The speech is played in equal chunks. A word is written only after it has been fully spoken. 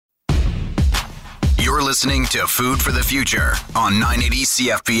You're listening to Food for the Future on 980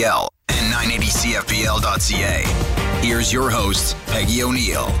 CFPL and 980CFPL.ca. Here's your host, Peggy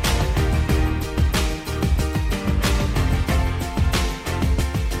O'Neill.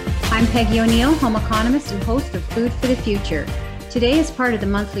 I'm Peggy O'Neill, home economist and host of Food for the Future. Today is part of the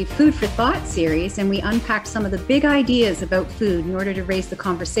monthly Food for Thought series, and we unpack some of the big ideas about food in order to raise the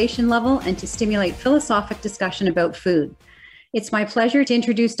conversation level and to stimulate philosophic discussion about food. It's my pleasure to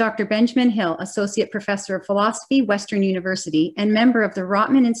introduce Dr. Benjamin Hill, Associate Professor of Philosophy, Western University, and member of the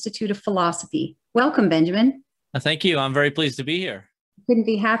Rotman Institute of Philosophy. Welcome, Benjamin. Thank you. I'm very pleased to be here. Couldn't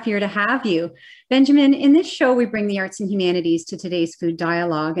be happier to have you. Benjamin, in this show, we bring the arts and humanities to today's food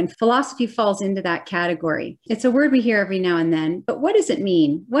dialogue, and philosophy falls into that category. It's a word we hear every now and then, but what does it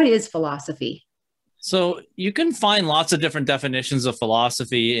mean? What is philosophy? So you can find lots of different definitions of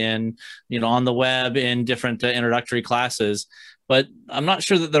philosophy on the web in different introductory classes, but I'm not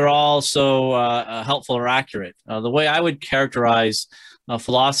sure that they're all so helpful or accurate. The way I would characterize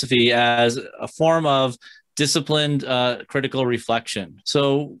philosophy as a form of disciplined critical reflection.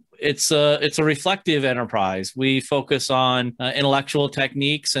 So it's a reflective enterprise. We focus on intellectual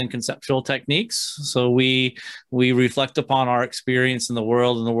techniques and conceptual techniques. So we reflect upon our experience in the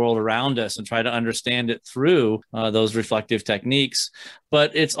world and the world around us and try to understand it through those reflective techniques.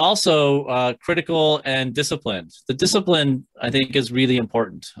 But it's also critical and disciplined. The discipline, I think, is really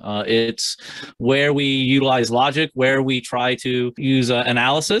important. It's where we utilize logic, where we try to use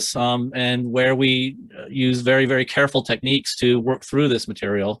analysis, and where we use very, very careful techniques to work through this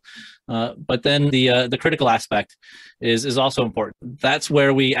material. But then the critical aspect is also important. That's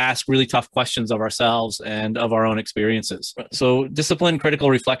where we ask really tough questions of ourselves and of our own experiences. So disciplined critical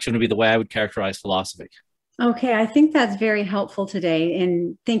reflection would be the way I would characterize philosophy. Okay, I think that's very helpful today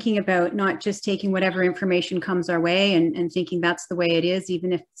in thinking about not just taking whatever information comes our way and thinking that's the way it is,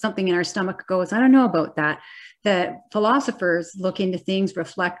 even if something in our stomach goes, I don't know about that. That philosophers look into things,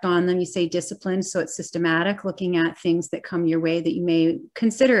 reflect on them. You say discipline, so it's systematic, looking at things that come your way that you may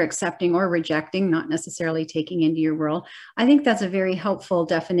consider accepting or rejecting, not necessarily taking into your world. I think that's a very helpful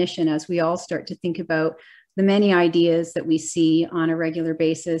definition as we all start to think about the many ideas that we see on a regular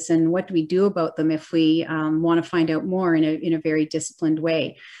basis and what do we do about them if we want to find out more in a very disciplined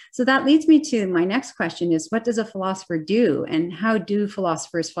way. So that leads me to my next question is, what does a philosopher do and how do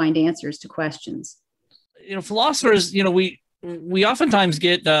philosophers find answers to questions? Philosophers, we oftentimes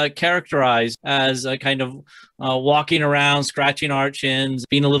get characterized as a kind of walking around, scratching our chins,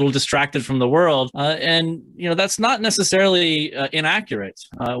 being a little distracted from the world. And that's not necessarily inaccurate.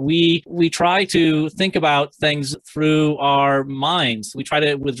 We try to think about things through our minds. We try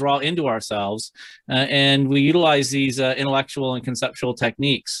to withdraw into ourselves, and we utilize these intellectual and conceptual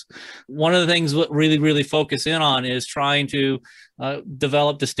techniques. One of the things we really focus in on is trying to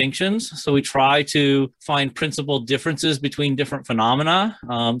develop distinctions. So we try to find principal differences between different phenomena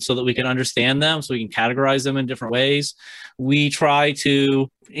so that we can understand them, so we can categorize them in different ways. We try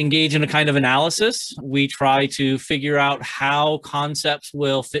to engage in a kind of analysis. We try to figure out how concepts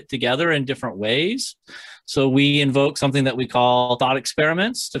will fit together in different ways. So we invoke something that we call thought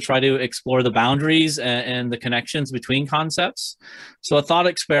experiments to try to explore the boundaries and the connections between concepts. So a thought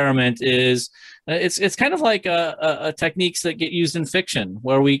experiment is it's kind of like a techniques that get used in fiction,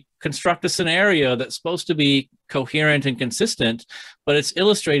 where we construct a scenario that's supposed to be coherent and consistent, but it's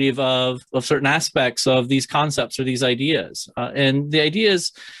illustrative of certain aspects of these concepts or these ideas. And the idea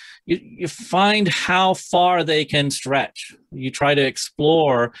is you find how far they can stretch. You try to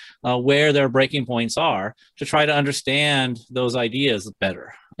explore where their breaking points are to try to understand those ideas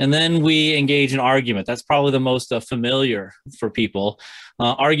better. And then we engage in argument. That's probably the most familiar for people.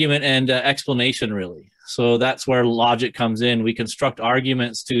 Argument and explanation, really. So that's where logic comes in. We construct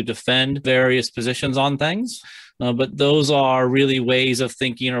arguments to defend various positions on things. But those are really ways of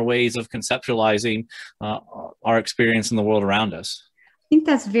thinking or ways of conceptualizing our experience in the world around us. I think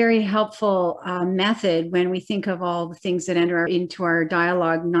that's very helpful method when we think of all the things that enter into our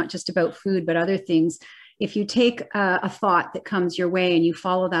dialogue, not just about food, but other things. If you take a thought that comes your way and you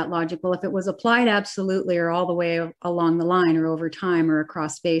follow that logic, well, if it was applied absolutely or all the way along the line or over time or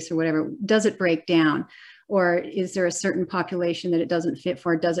across space or whatever, does it break down? Or is there a certain population that it doesn't fit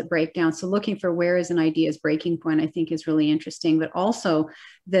for? Does it break down? So looking for where is an idea's breaking point, I think is really interesting. But also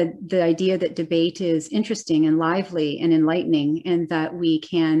the idea that debate is interesting and lively and enlightening, and that we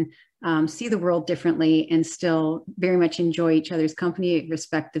can see the world differently and still very much enjoy each other's company,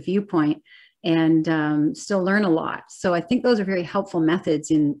 respect the viewpoint, and still learn a lot. So I think those are very helpful methods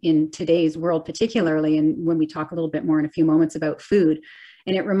in today's world, particularly, and when we talk a little bit more in a few moments about food.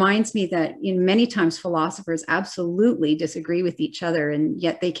 And it reminds me that many times philosophers absolutely disagree with each other, and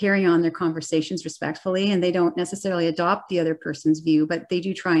yet they carry on their conversations respectfully, and they don't necessarily adopt the other person's view, but they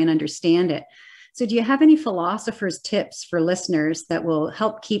do try and understand it. So do you have any philosophers' tips for listeners that will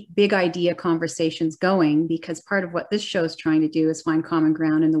help keep big idea conversations going? Because part of what this show is trying to do is find common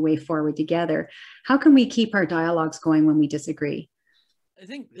ground and the way forward together. How can we keep our dialogues going when we disagree? I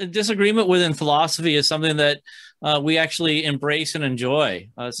think a disagreement within philosophy is something that we actually embrace and enjoy.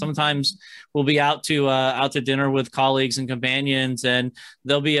 Sometimes we'll be out to dinner with colleagues and companions, and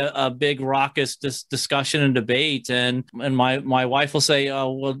there'll be a big raucous discussion and debate. And my wife will say,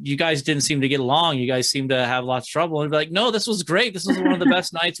 "Oh, well, you guys didn't seem to get along. You guys seem to have lots of trouble." And I'll be like, "No, this was great. This was one of the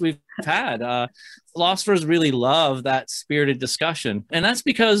best nights we've had." Philosophers really love that spirited discussion, and that's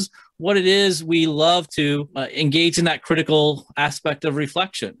because what it is, we love to engage in that critical aspect of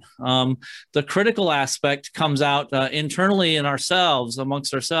reflection. The critical aspect comes out internally in ourselves,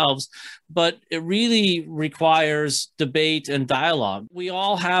 amongst ourselves, but it really requires debate and dialogue. We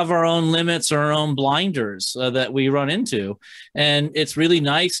all have our own limits, our own blinders that we run into. And it's really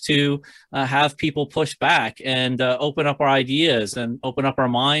nice to have people push back and open up our ideas and open up our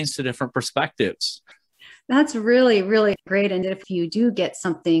minds to different perspectives. That's really, really great. And if you do get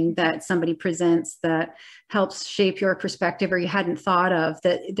something that somebody presents that helps shape your perspective or you hadn't thought of,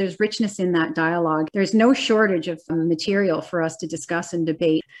 that there's richness in that dialogue. There's no shortage of material for us to discuss and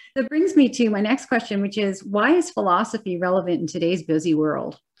debate. That brings me to my next question, which is, why is philosophy relevant in today's busy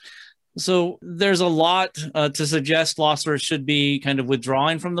world? So there's a lot to suggest philosophers should be kind of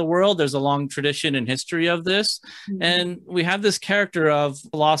withdrawing from the world. There's a long tradition and history of this. Mm-hmm. And we have this character of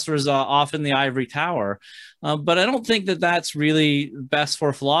philosophers off in the ivory tower. But I don't think that that's really best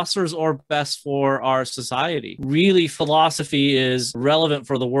for philosophers or best for our society. Really, philosophy is relevant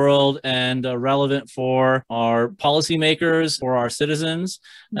for the world and relevant for our policymakers, for our citizens.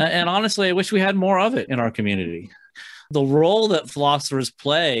 And honestly, I wish we had more of it in our community. The role that philosophers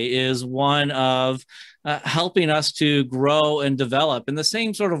play is one of helping us to grow and develop in the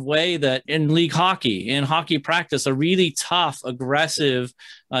same sort of way that in league hockey, in hockey practice, a really tough, aggressive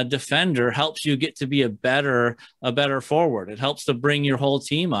defender helps you get to be a better forward. It helps to bring your whole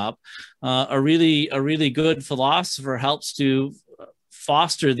team up. A really good philosopher helps to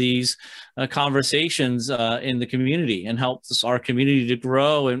foster these conversations in the community and helps our community to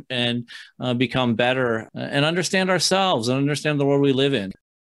grow and become better and understand ourselves and understand the world we live in.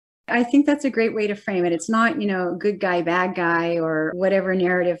 I think that's a great way to frame it. It's not, good guy, bad guy, or whatever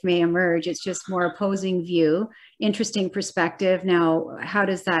narrative may emerge. It's just more opposing view, interesting perspective. Now, how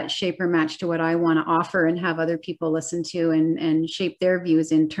does that shape or match to what I want to offer and have other people listen to and shape their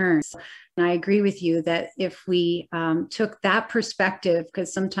views in turn? And I agree with you that if we took that perspective,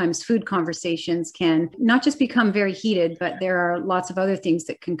 because sometimes food conversations can not just become very heated, but there are lots of other things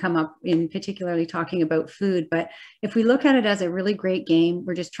that can come up in particularly talking about food. But if we look at it as a really great game,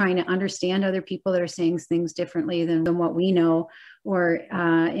 we're just trying to understand other people that are saying things differently than what we know. Or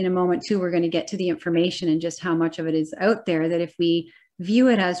in a moment too, we're going to get to the information and just how much of it is out there, that if we view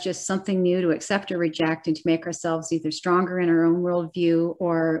it as just something new to accept or reject and to make ourselves either stronger in our own worldview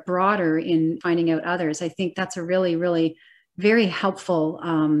or broader in finding out others, I think that's a really, really very helpful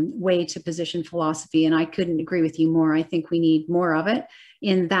way to position philosophy. And I couldn't agree with you more. I think we need more of it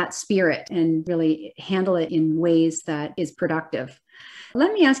in that spirit and really handle it in ways that is productive.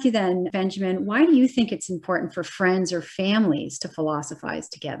 Let me ask you then, Benjamin, why do you think it's important for friends or families to philosophize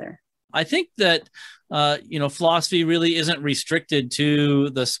together? I think that, philosophy really isn't restricted to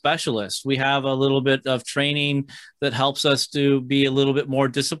the specialist. We have a little bit of training that helps us to be a little bit more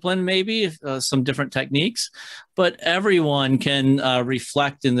disciplined, maybe some different techniques, but everyone can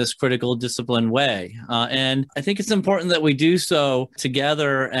reflect in this critical disciplined way. And I think it's important that we do so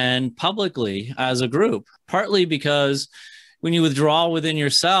together and publicly as a group, partly because when you withdraw within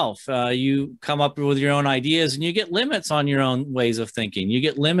yourself, you come up with your own ideas and you get limits on your own ways of thinking. You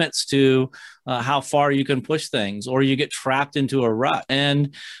get limits to how far you can push things, or you get trapped into a rut.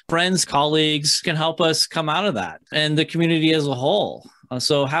 And friends, colleagues can help us come out of that, and the community as a whole.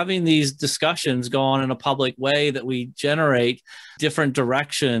 So having these discussions go on in a public way that we generate different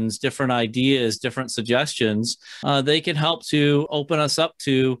directions, different ideas, different suggestions, they can help to open us up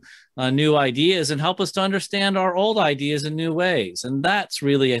to new ideas and help us to understand our old ideas in new ways. And that's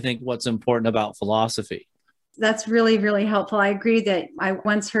really, I think, what's important about philosophy. That's really, really helpful. I agree that I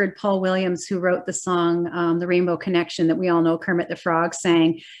once heard Paul Williams, who wrote the song, The Rainbow Connection, that we all know Kermit the Frog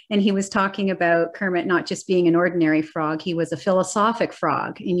sang. And he was talking about Kermit not just being an ordinary frog, he was a philosophic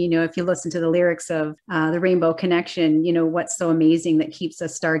frog. And, if you listen to the lyrics of The Rainbow Connection, what's so amazing that keeps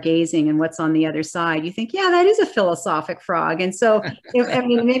us stargazing and what's on the other side, you think, yeah, that is a philosophic frog. And so,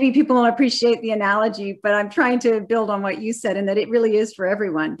 maybe people don't appreciate the analogy, but I'm trying to build on what you said, and that it really is for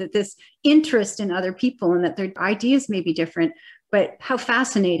everyone, that this interest in other people and that their ideas may be different, but how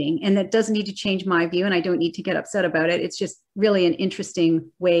fascinating. And that doesn't need to change my view, and I don't need to get upset about it. It's just really an interesting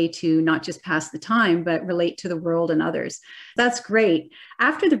way to not just pass the time, but relate to the world and others. That's great.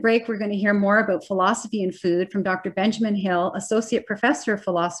 After the break, we're going to hear more about philosophy and food from Dr. Benjamin Hill, Associate Professor of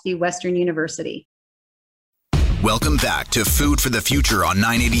Philosophy, Western University. Welcome back to Food for the Future on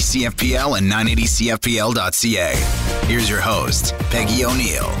 980 CFPL and 980CFPL.ca. Here's your host, Peggy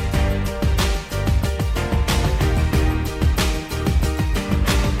O'Neill.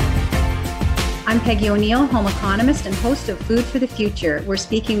 I'm Peggy O'Neill, home economist and host of Food for the Future. We're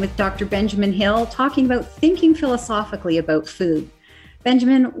speaking with Dr. Benjamin Hill, talking about thinking philosophically about food.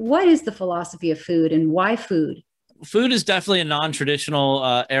 Benjamin, what is the philosophy of food and why food? Food is definitely a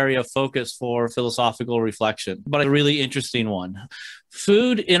non-traditional area of focus for philosophical reflection, but a really interesting one.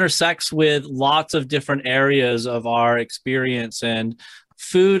 Food intersects with lots of different areas of our experience, and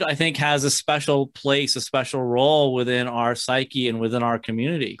food, I think, has a special place, a special role within our psyche and within our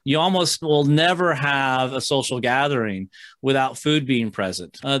community. You almost will never have a social gathering without food being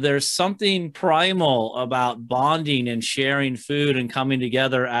present. There's something primal about bonding and sharing food and coming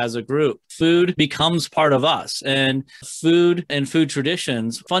together as a group. Food becomes part of us, and food and food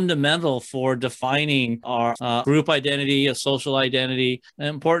traditions fundamental for defining our group identity, a social identity, an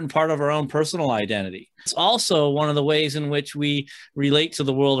important part of our own personal identity. It's also one of the ways in which we relate to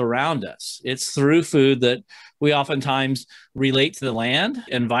the world around us. It's through food that we oftentimes relate to the land,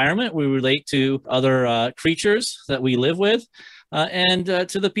 environment. We relate to other creatures that we live with, and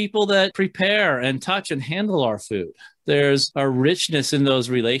to the people that prepare and touch and handle our food. There's a richness in those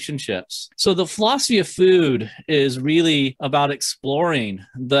relationships. So the philosophy of food is really about exploring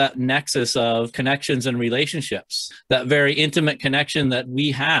that nexus of connections and relationships, that very intimate connection that we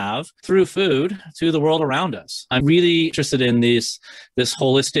have through food to the world around us. I'm really interested in this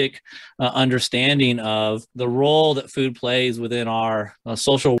holistic understanding of the role that food plays within our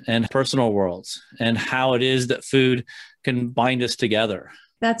social and personal worlds, and how it is that food can bind us together.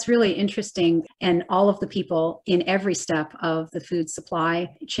 That's really interesting. And all of the people in every step of the food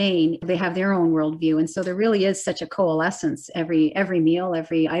supply chain, they have their own worldview. And so there really is such a coalescence every meal,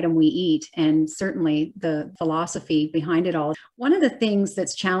 every item we eat, and certainly the philosophy behind it all. One of the things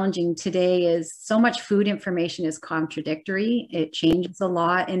that's challenging today is so much food information is contradictory. It changes a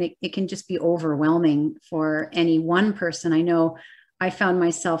lot, and it can just be overwhelming for any one person. I know I found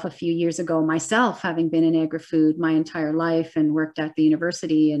myself a few years ago, having been in agri-food my entire life and worked at the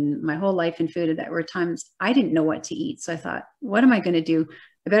university and my whole life in food, there were times I didn't know what to eat. So I thought, what am I going to do?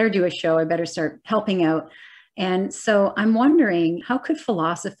 I better do a show. I better start helping out. And so I'm wondering, how could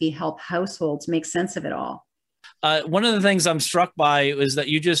philosophy help households make sense of it all? One of the things I'm struck by is that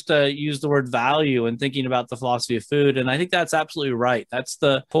you just used the word value in thinking about the philosophy of food. And I think that's absolutely right. That's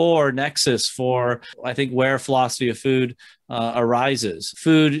the core nexus for, I think, where philosophy of food arises.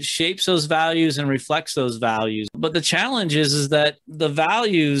 Food shapes those values and reflects those values. But the challenge is that the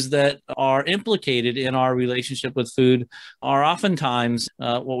values that are implicated in our relationship with food are oftentimes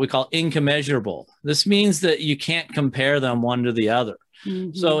what we call incommensurable. This means that you can't compare them one to the other.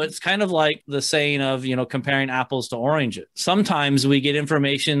 Mm-hmm. So it's kind of like the saying of, comparing apples to oranges. Sometimes we get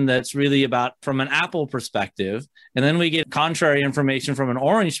information that's really about from an apple perspective, and then we get contrary information from an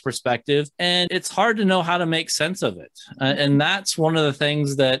orange perspective, and it's hard to know how to make sense of it. And that's one of the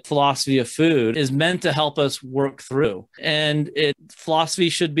things that philosophy of food is meant to help us work through. And philosophy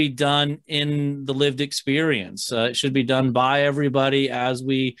should be done in the lived experience. It should be done by everybody as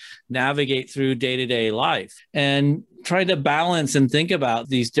we navigate through day-to-day life. And try to balance and think about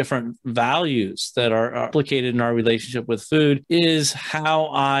these different values that are implicated in our relationship with food is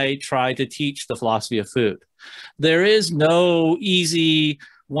how I try to teach the philosophy of food. There is no easy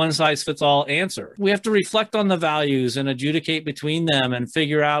one-size-fits-all answer. We have to reflect on the values and adjudicate between them and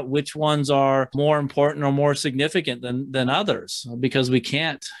figure out which ones are more important or more significant than others, because we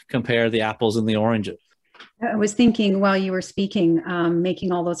can't compare the apples and the oranges. I was thinking while you were speaking,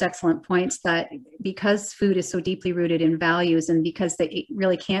 making all those excellent points, that because food is so deeply rooted in values, and because it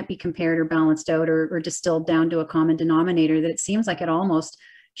really can't be compared or balanced out or distilled down to a common denominator, that it seems like it almost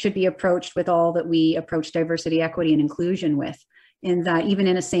should be approached with all that we approach diversity, equity, and inclusion with. and that even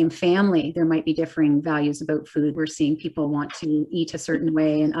in a same family, there might be differing values about food. We're seeing people want to eat a certain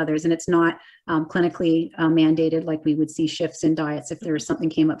way and others, and it's not clinically mandated like we would see shifts in diets if there was something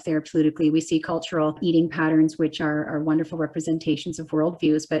came up therapeutically. We see cultural eating patterns, which are wonderful representations of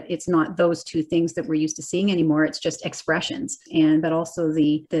worldviews, but it's not those two things that we're used to seeing anymore. It's just expressions, but also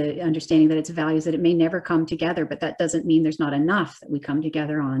the understanding that it's values that it may never come together, but that doesn't mean there's not enough that we come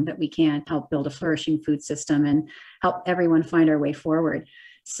together on, that we can help build a flourishing food system and help everyone find our way forward.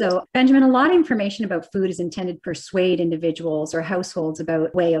 So, Benjamin, a lot of information about food is intended to persuade individuals or households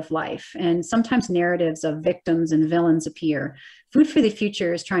about way of life. And sometimes narratives of victims and villains appear. Food for the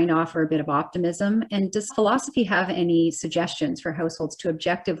Future is trying to offer a bit of optimism. And does philosophy have any suggestions for households to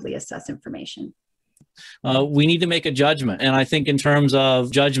objectively assess information? We need to make a judgment. And I think in terms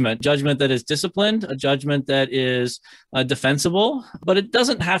of judgment that is disciplined, a judgment that is defensible, but it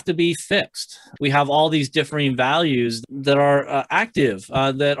doesn't have to be fixed. We have all these differing values that are active,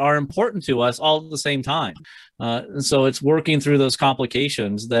 that are important to us all at the same time. And so it's working through those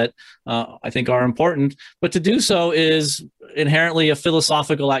complications that I think are important, but to do so is inherently a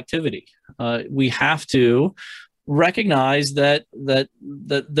philosophical activity. We have to recognize that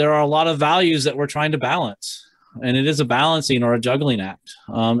there are a lot of values that we're trying to balance, and it is a balancing or a juggling act.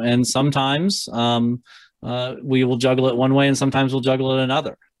 And sometimes we will juggle it one way, and sometimes we'll juggle it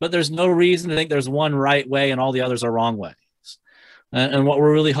another. But there's no reason to think there's one right way and all the others are wrong ways. And what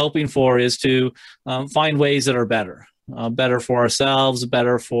we're really hoping for is to find ways that are better, better for ourselves,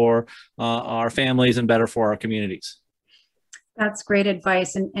 better for our families, and better for our communities. That's great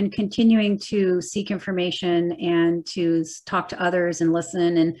advice, and continuing to seek information and to talk to others and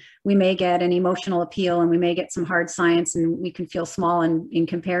listen. And we may get an emotional appeal and we may get some hard science and we can feel small in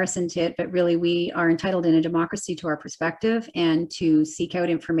comparison to it, but really we are entitled in a democracy to our perspective and to seek out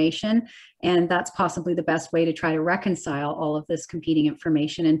information. And that's possibly the best way to try to reconcile all of this competing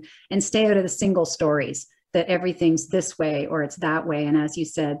information and stay out of the single stories that everything's this way or it's that way. And as you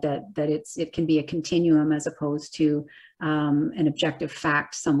said, that it can be a continuum as opposed to an objective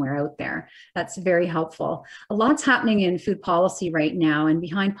fact somewhere out there. That's very helpful. A lot's happening in food policy right now, and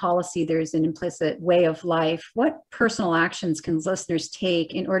behind policy, there's an implicit way of life. What personal actions can listeners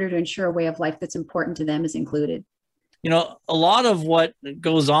take in order to ensure a way of life that's important to them is included? You know, a lot of what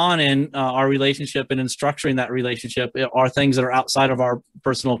goes on in our relationship and in structuring that relationship are things that are outside of our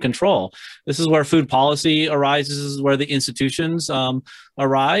personal control. This is where food policy arises. This is where the institutions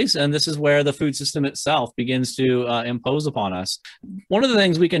arise. And this is where the food system itself begins to impose upon us. One of the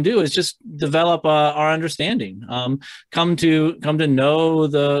things we can do is just develop our understanding, come to know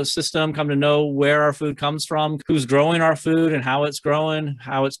the system, come to know where our food comes from, who's growing our food and how it's growing,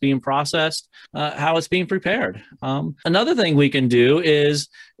 how it's being processed, how it's being prepared. Another thing we can do is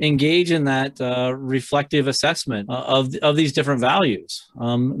engage in that reflective assessment of these different values,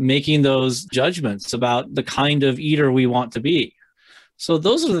 making those judgments about the kind of eater we want to be. So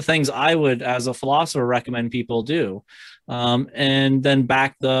those are the things I would, as a philosopher, recommend people do. And then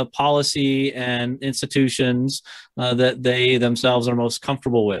back the policy and institutions that they themselves are most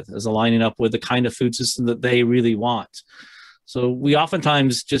comfortable with as aligning up with the kind of food system that they really want. So we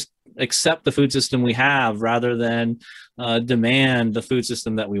oftentimes just accept the food system we have rather than demand the food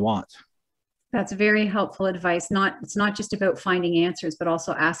system that we want. That's very helpful advice. It's not just about finding answers, but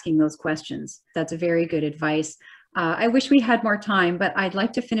also asking those questions. That's a very good advice. I wish we had more time, but I'd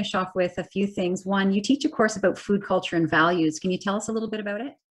like to finish off with a few things. One, you teach a course about food culture and values. Can you tell us a little bit about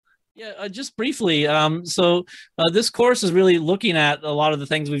it? Yeah, just briefly. So this course is really looking at a lot of the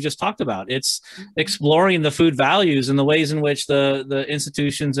things we've just talked about. It's exploring the food values and the ways in which the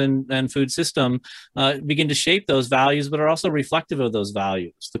institutions and food system begin to shape those values, but are also reflective of those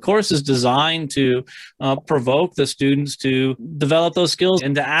values. The course is designed to provoke the students to develop those skills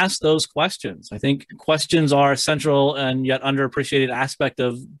and to ask those questions. I think questions are a central and yet underappreciated aspect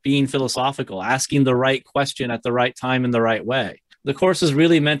of being philosophical, asking the right question at the right time in the right way. The course is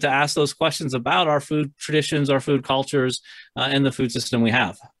really meant to ask those questions about our food traditions, our food cultures, and the food system we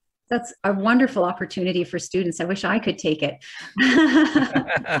have. That's a wonderful opportunity for students. I wish I could take it.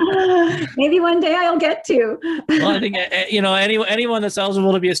 Maybe one day I'll get to. Well, I think anyone that's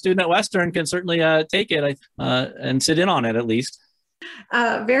eligible to be a student at Western can certainly take it and sit in on it at least.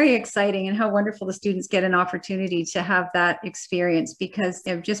 Very exciting, and how wonderful the students get an opportunity to have that experience, because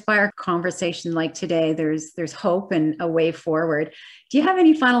just by our conversation like today, there's hope and a way forward. Do you have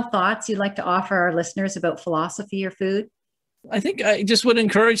any final thoughts you'd like to offer our listeners about philosophy or food? I think I just would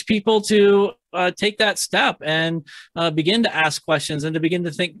encourage people to take that step and begin to ask questions and to begin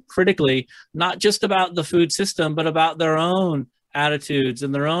to think critically, not just about the food system, but about their own attitudes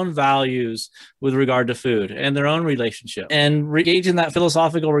and their own values with regard to food and their own relationship, and engage in that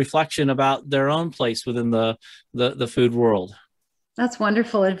philosophical reflection about their own place within the food world. That's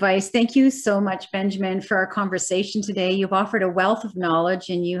wonderful advice. Thank you so much, Benjamin, for our conversation today. You've offered a wealth of knowledge,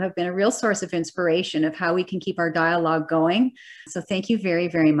 and you have been a real source of inspiration of how we can keep our dialogue going. So thank you very,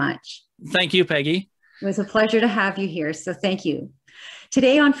 very much. Thank you, Peggy. It was a pleasure to have you here. So thank you.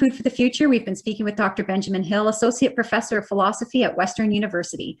 Today on Food for the Future, we've been speaking with Dr. Benjamin Hill, Associate Professor of Philosophy at Western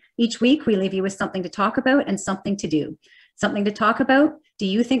University. Each week, we leave you with something to talk about and something to do. Something to talk about: do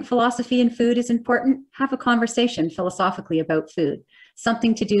you think philosophy in food is important? Have a conversation philosophically about food.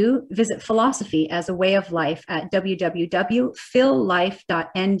 Something to do: visit philosophy as a way of life at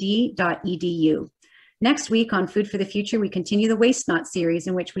www.phillife.nd.edu. Next week on Food for the Future, we continue the Waste Not series,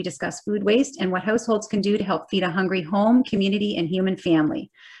 in which we discuss food waste and what households can do to help feed a hungry home, community, and human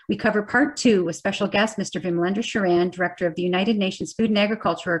family. We cover part 2 with special guest Mr. Vimalendra Sharan, Director of the United Nations Food and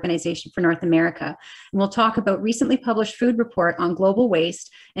Agriculture Organization for North America. And we'll talk about recently published food report on global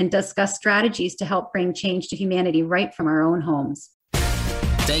waste and discuss strategies to help bring change to humanity right from our own homes.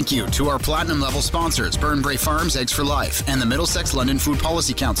 Thank you to our platinum level sponsors, Burnbrae Farms, Eggs for Life, and the Middlesex London Food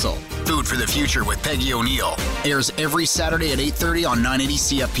Policy Council. Food for the Future with Peggy O'Neill airs every Saturday at 8:30 on 980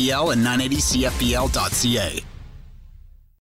 CFPL and 980CFPL.ca.